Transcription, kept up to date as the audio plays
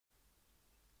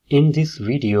In this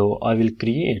video, I will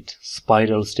create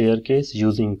spiral staircase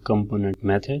using component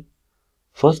method.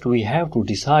 First, we have to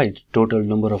decide total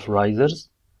number of risers.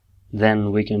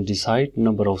 Then we can decide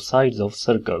number of sides of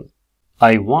circle.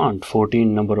 I want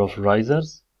 14 number of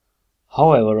risers.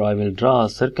 However, I will draw a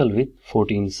circle with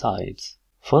 14 sides.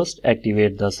 First,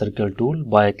 activate the circle tool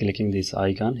by clicking this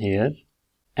icon here.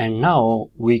 And now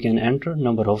we can enter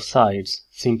number of sides.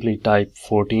 Simply type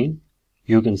 14.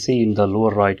 You can see in the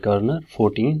lower right corner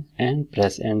 14 and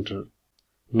press enter.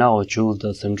 Now choose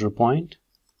the center point.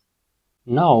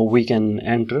 Now we can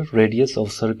enter radius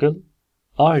of circle,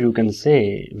 or you can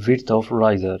say width of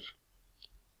riser.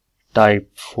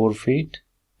 Type 4 feet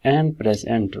and press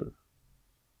enter.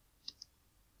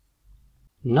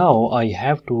 Now I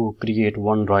have to create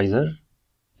one riser.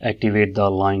 Activate the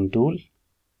line tool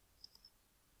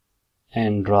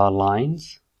and draw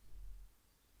lines.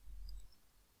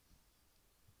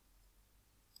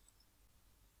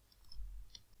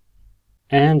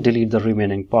 And delete the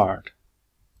remaining part.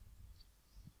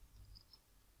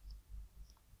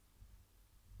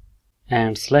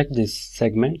 And select this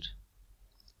segment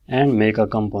and make a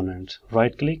component.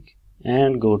 Right click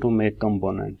and go to make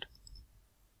component.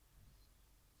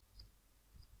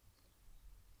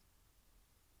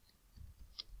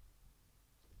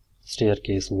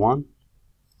 Staircase 1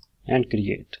 and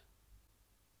create.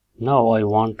 Now I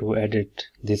want to edit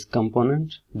this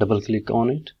component. Double click on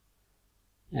it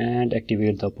and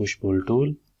activate the push pull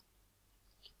tool.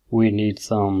 We need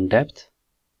some depth,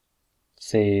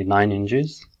 say 9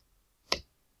 inches.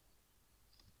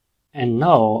 And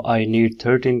now I need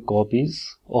 13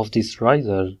 copies of this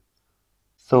riser.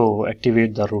 So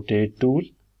activate the rotate tool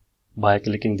by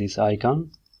clicking this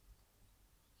icon.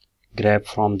 Grab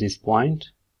from this point.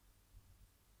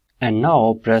 And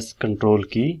now press Ctrl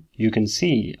key. You can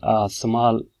see a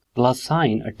small plus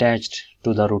sign attached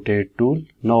to the rotate tool.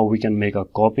 Now we can make a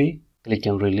copy. Click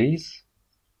and release.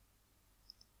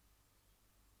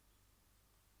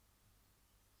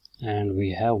 And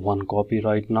we have one copy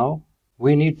right now.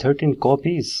 We need 13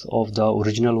 copies of the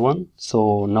original one.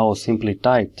 So now simply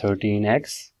type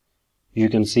 13x. You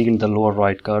can see in the lower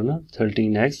right corner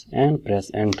 13x and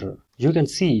press enter. You can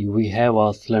see we have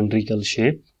a cylindrical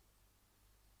shape.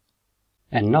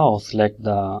 And now select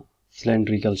the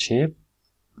cylindrical shape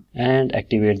and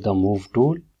activate the move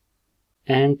tool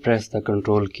and press the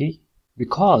Ctrl key.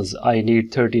 Because I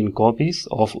need 13 copies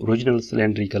of original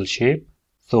cylindrical shape,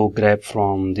 so grab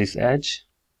from this edge,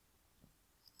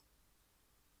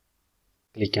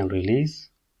 click and release,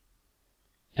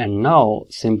 and now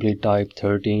simply type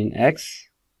 13x.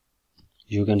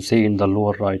 You can see in the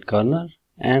lower right corner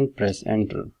and press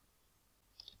enter.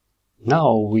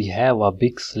 Now we have a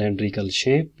big cylindrical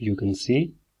shape, you can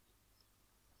see.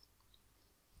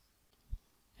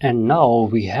 And now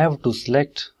we have to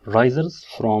select risers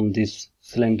from this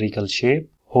cylindrical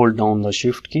shape. Hold down the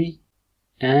shift key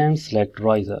and select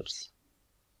risers.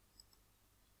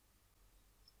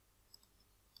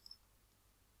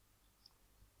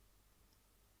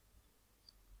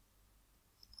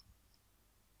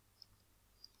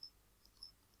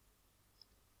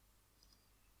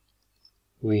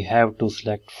 We have to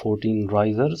select 14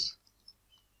 risers.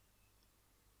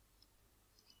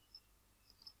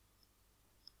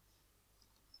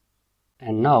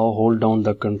 And now hold down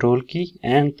the Ctrl key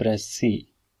and press C.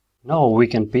 Now we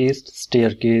can paste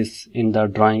staircase in the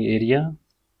drawing area.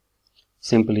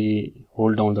 Simply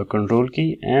hold down the Ctrl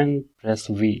key and press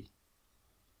V.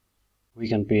 We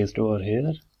can paste over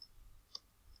here.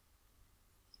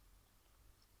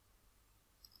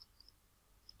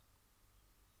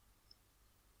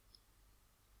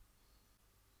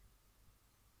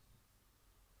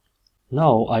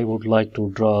 Now I would like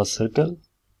to draw a circle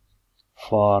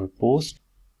for post.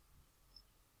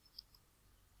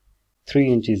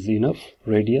 3 inches enough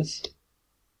radius.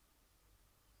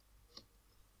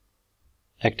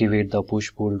 Activate the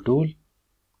push pull tool.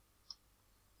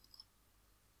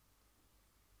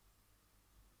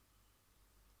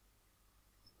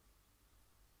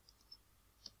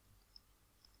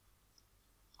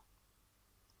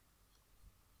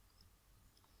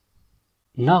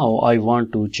 Now I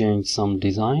want to change some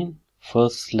design.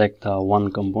 First select the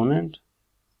one component.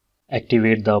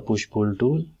 Activate the push pull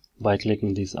tool by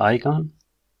clicking this icon.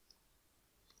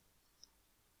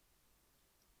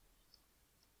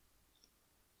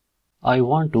 I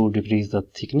want to decrease the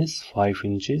thickness 5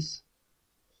 inches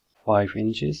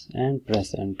and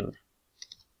press enter.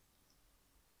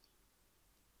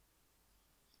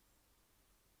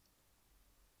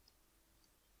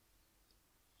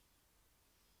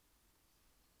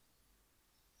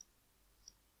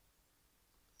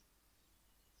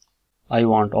 I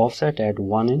want offset at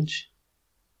 1 inch.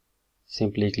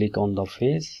 Simply click on the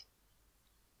face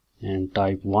and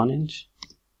type 1 inch.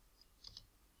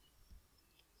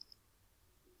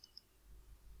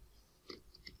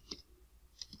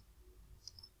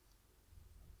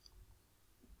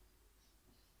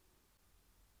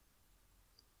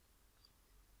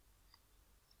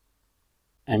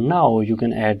 And now you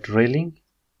can add railing,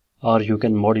 or you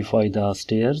can modify the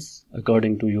stairs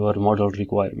according to your model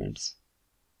requirements.